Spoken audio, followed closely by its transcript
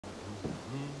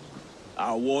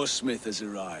Our warsmith has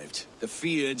arrived. The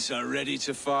Feards are ready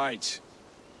to fight.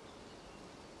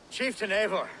 Chieftain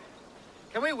Eivor,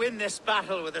 can we win this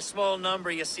battle with the small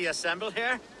number you see assembled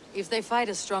here? If they fight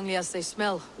as strongly as they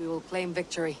smell, we will claim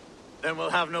victory. Then we'll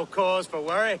have no cause for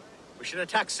worry. We should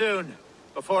attack soon,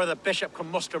 before the bishop can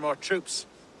muster more troops.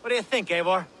 What do you think,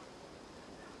 Eivor?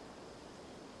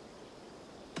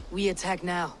 We attack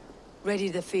now.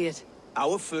 Ready to fight.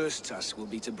 Our first task will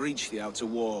be to breach the outer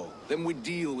wall. Then we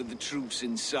deal with the troops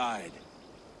inside.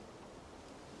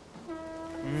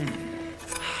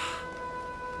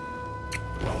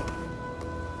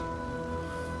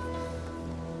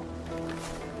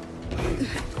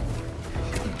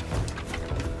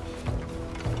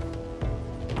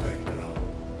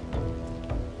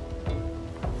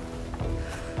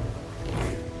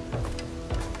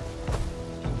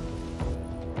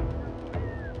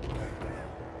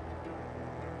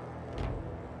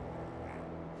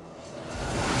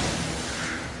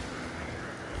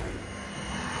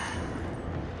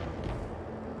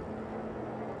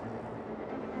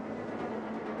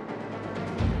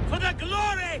 For the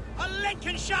glory of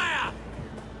Lincolnshire!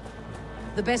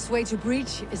 The best way to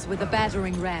breach is with a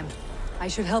battering ram. I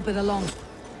should help it along.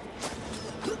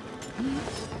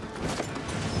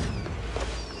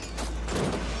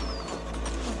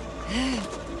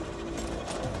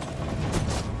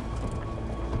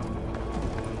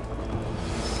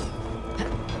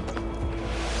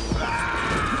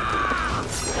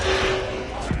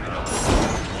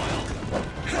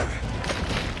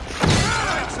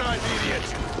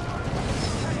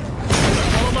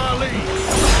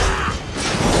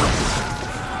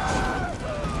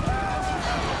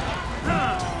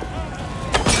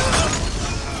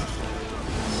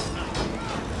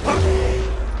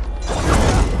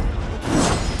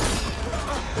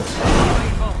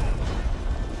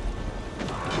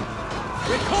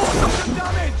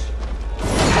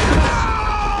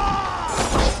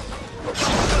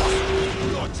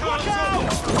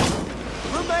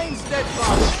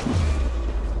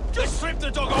 Just strip the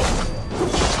dog off!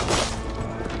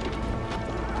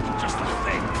 Just the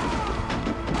thing.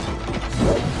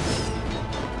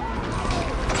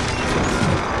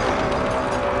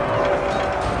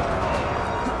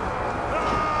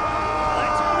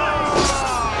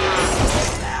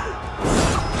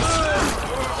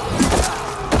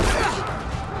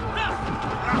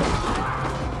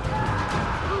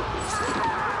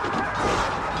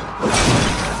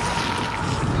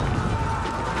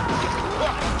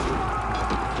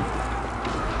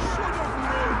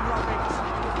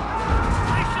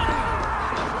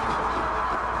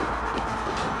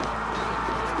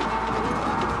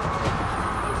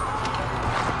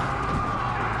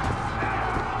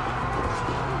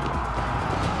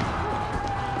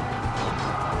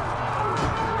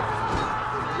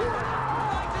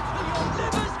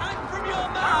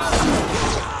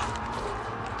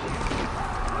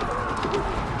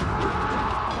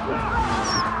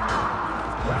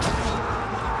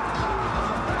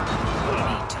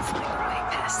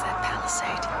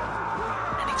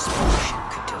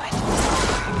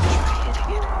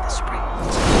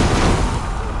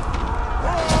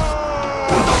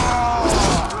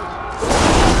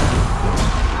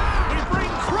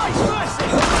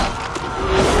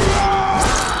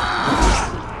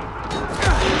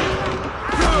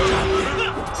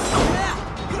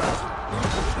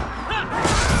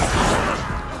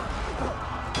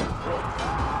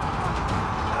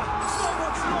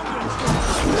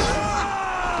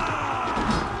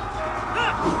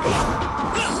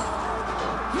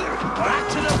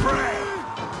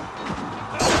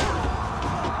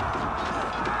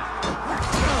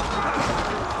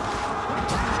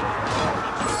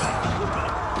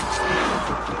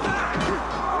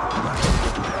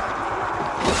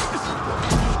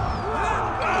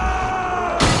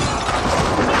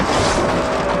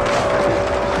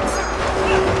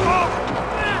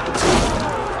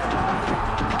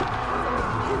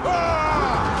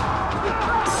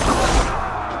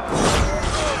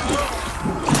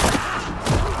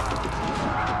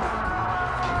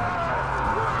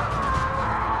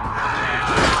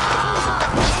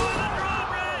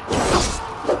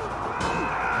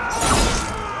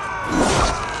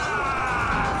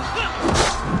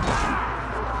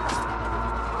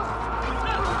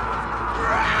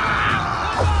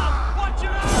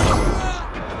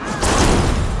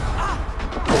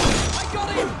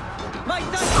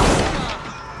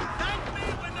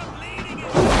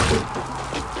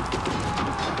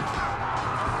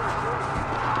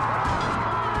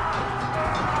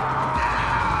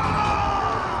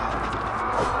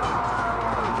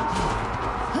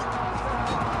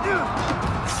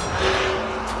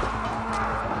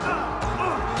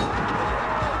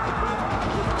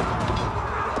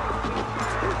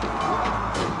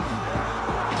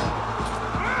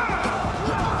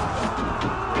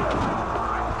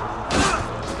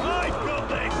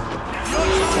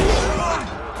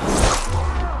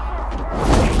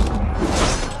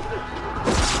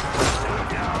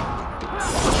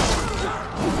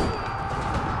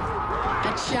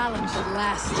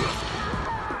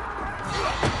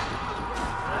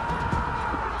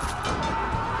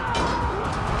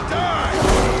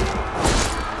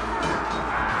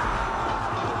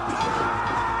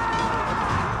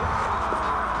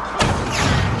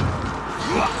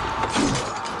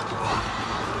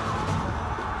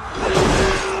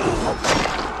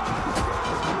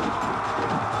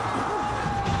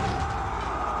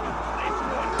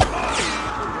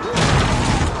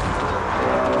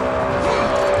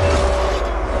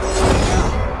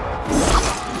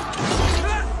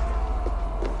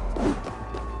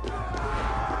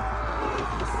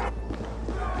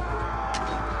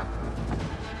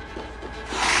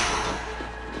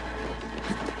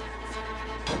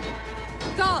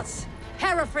 Gods!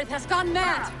 Herefrith has gone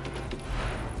mad!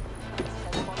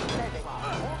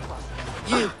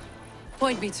 You,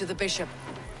 point me to the bishop.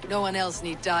 No one else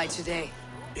need die today.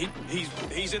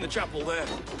 He's in the chapel there,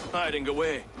 hiding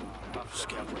away.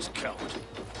 Scoundrel's coward.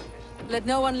 Let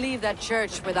no one leave that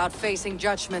church without facing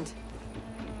judgment.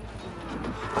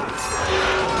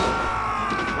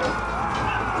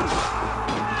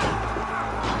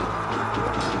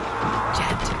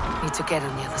 Jed, need to get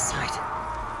on the other side.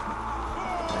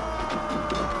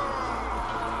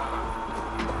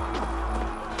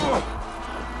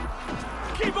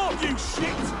 Keep off, you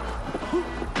shit!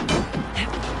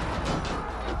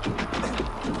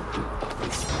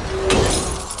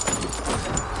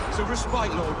 It's a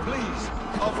respite, Lord, please.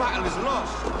 Our battle is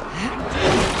lost.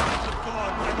 Come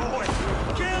on, my boy!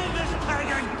 Kill this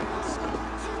pagan!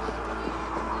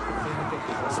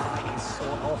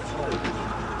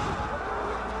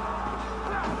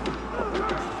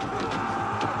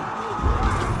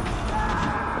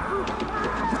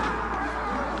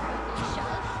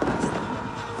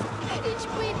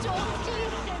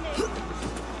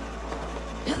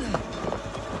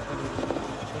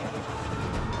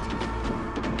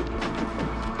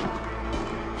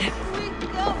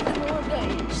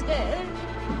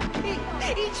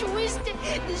 Ich wusste,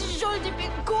 das sollte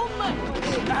mir kommen.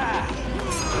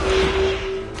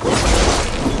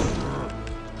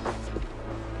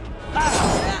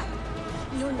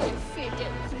 Non è fede,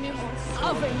 mi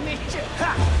ave invece.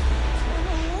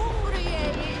 Sono umbre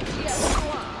e sia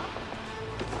qua.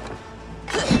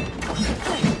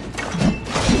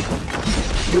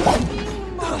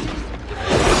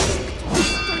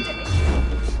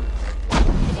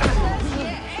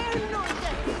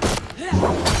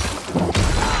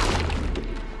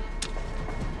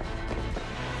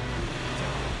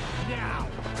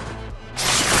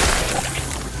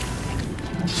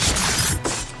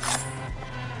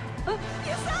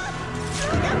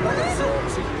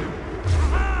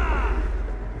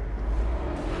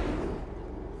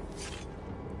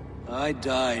 I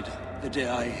died the day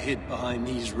I hid behind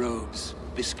these robes,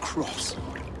 this cross.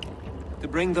 To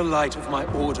bring the light of my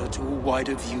order to a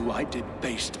wider view, I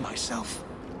debased myself.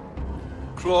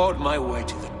 Clawed my way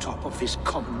to the top of this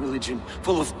common religion,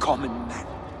 full of common men.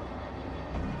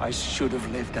 I should have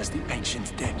lived as the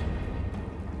ancient dead.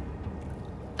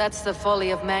 That's the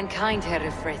folly of mankind,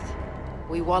 Herefrith.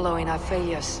 We wallow in our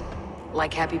failures,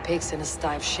 like happy pigs in a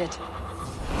sty of shit.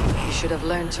 You should have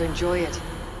learned to enjoy it.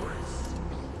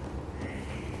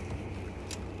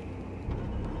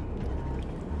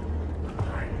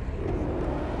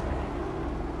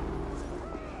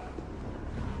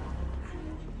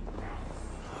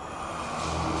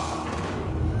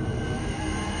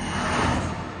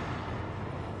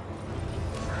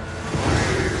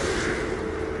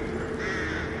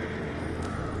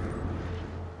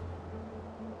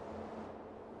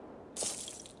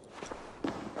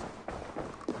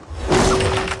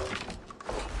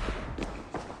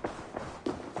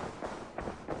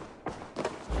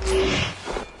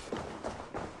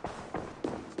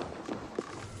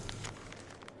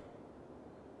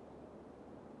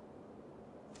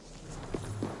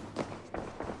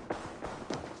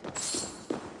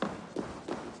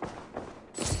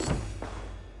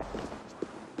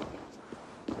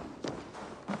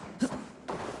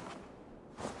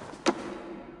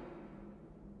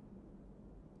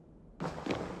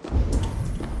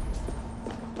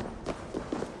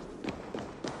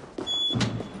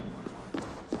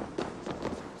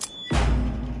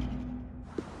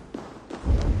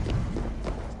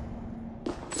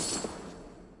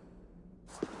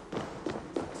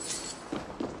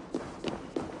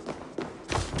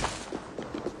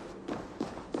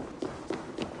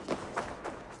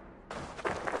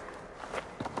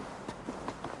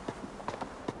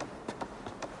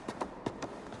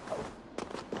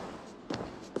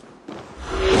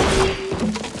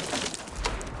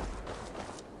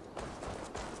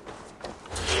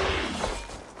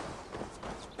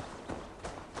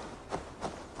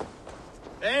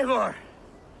 Eivor!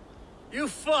 You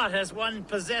fought as one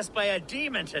possessed by a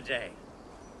demon today.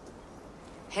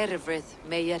 Herefrith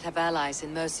may yet have allies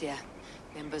in Mercia,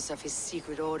 members of his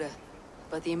secret order,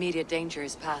 but the immediate danger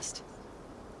is past.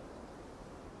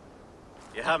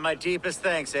 You have my deepest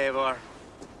thanks, Eivor.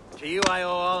 To you I owe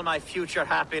all my future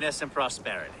happiness and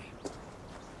prosperity.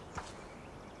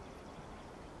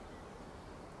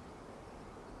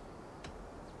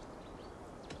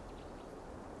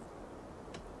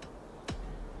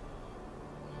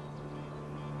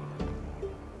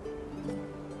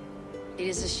 It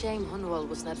is a shame Hunwald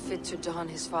was not fit to don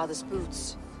his father's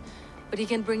boots. But he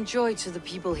can bring joy to the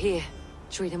people here.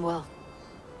 Treat him well.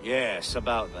 Yes,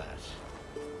 about that.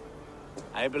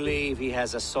 I believe he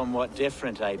has a somewhat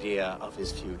different idea of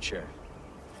his future.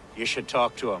 You should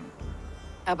talk to him.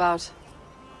 About?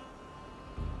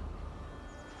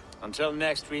 Until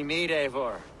next we meet,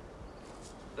 Eivor.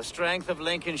 The strength of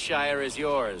Lincolnshire is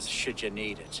yours, should you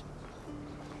need it.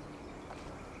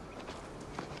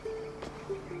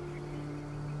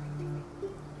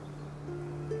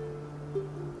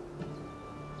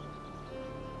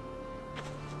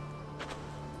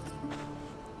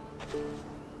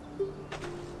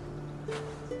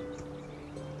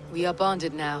 We are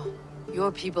bonded now.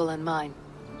 Your people and mine.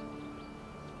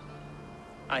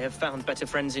 I have found better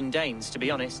friends in Danes, to be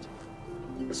honest.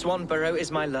 Swanborough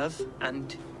is my love,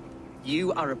 and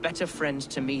you are a better friend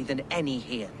to me than any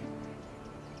here.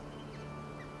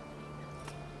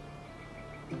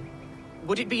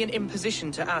 Would it be an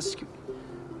imposition to ask...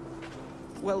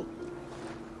 Well,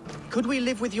 could we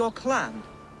live with your clan?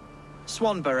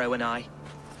 Swanborough and I.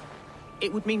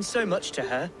 It would mean so much to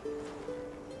her.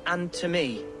 And to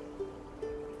me.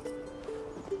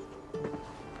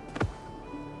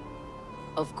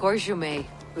 Of course you may.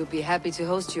 We'll be happy to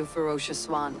host you, ferocious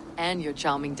Swan, and your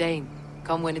charming Dane.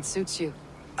 Come when it suits you.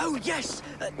 Oh, yes!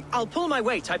 I'll pull my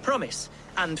weight, I promise.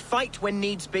 And fight when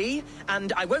needs be,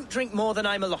 and I won't drink more than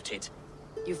I'm allotted.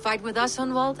 You fight with us,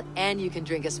 Hunwald, and you can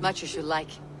drink as much as you like.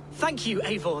 Thank you,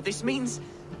 Eivor. This means...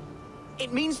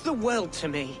 it means the world to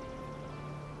me.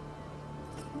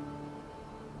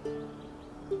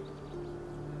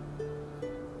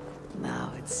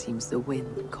 Now it seems the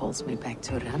wind calls me back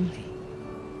to Ranvi.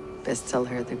 Best tell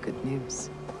her the good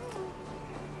news.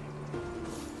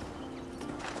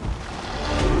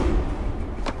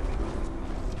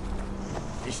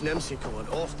 Ich nehme sie kommen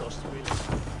oft aus dem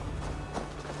Wild.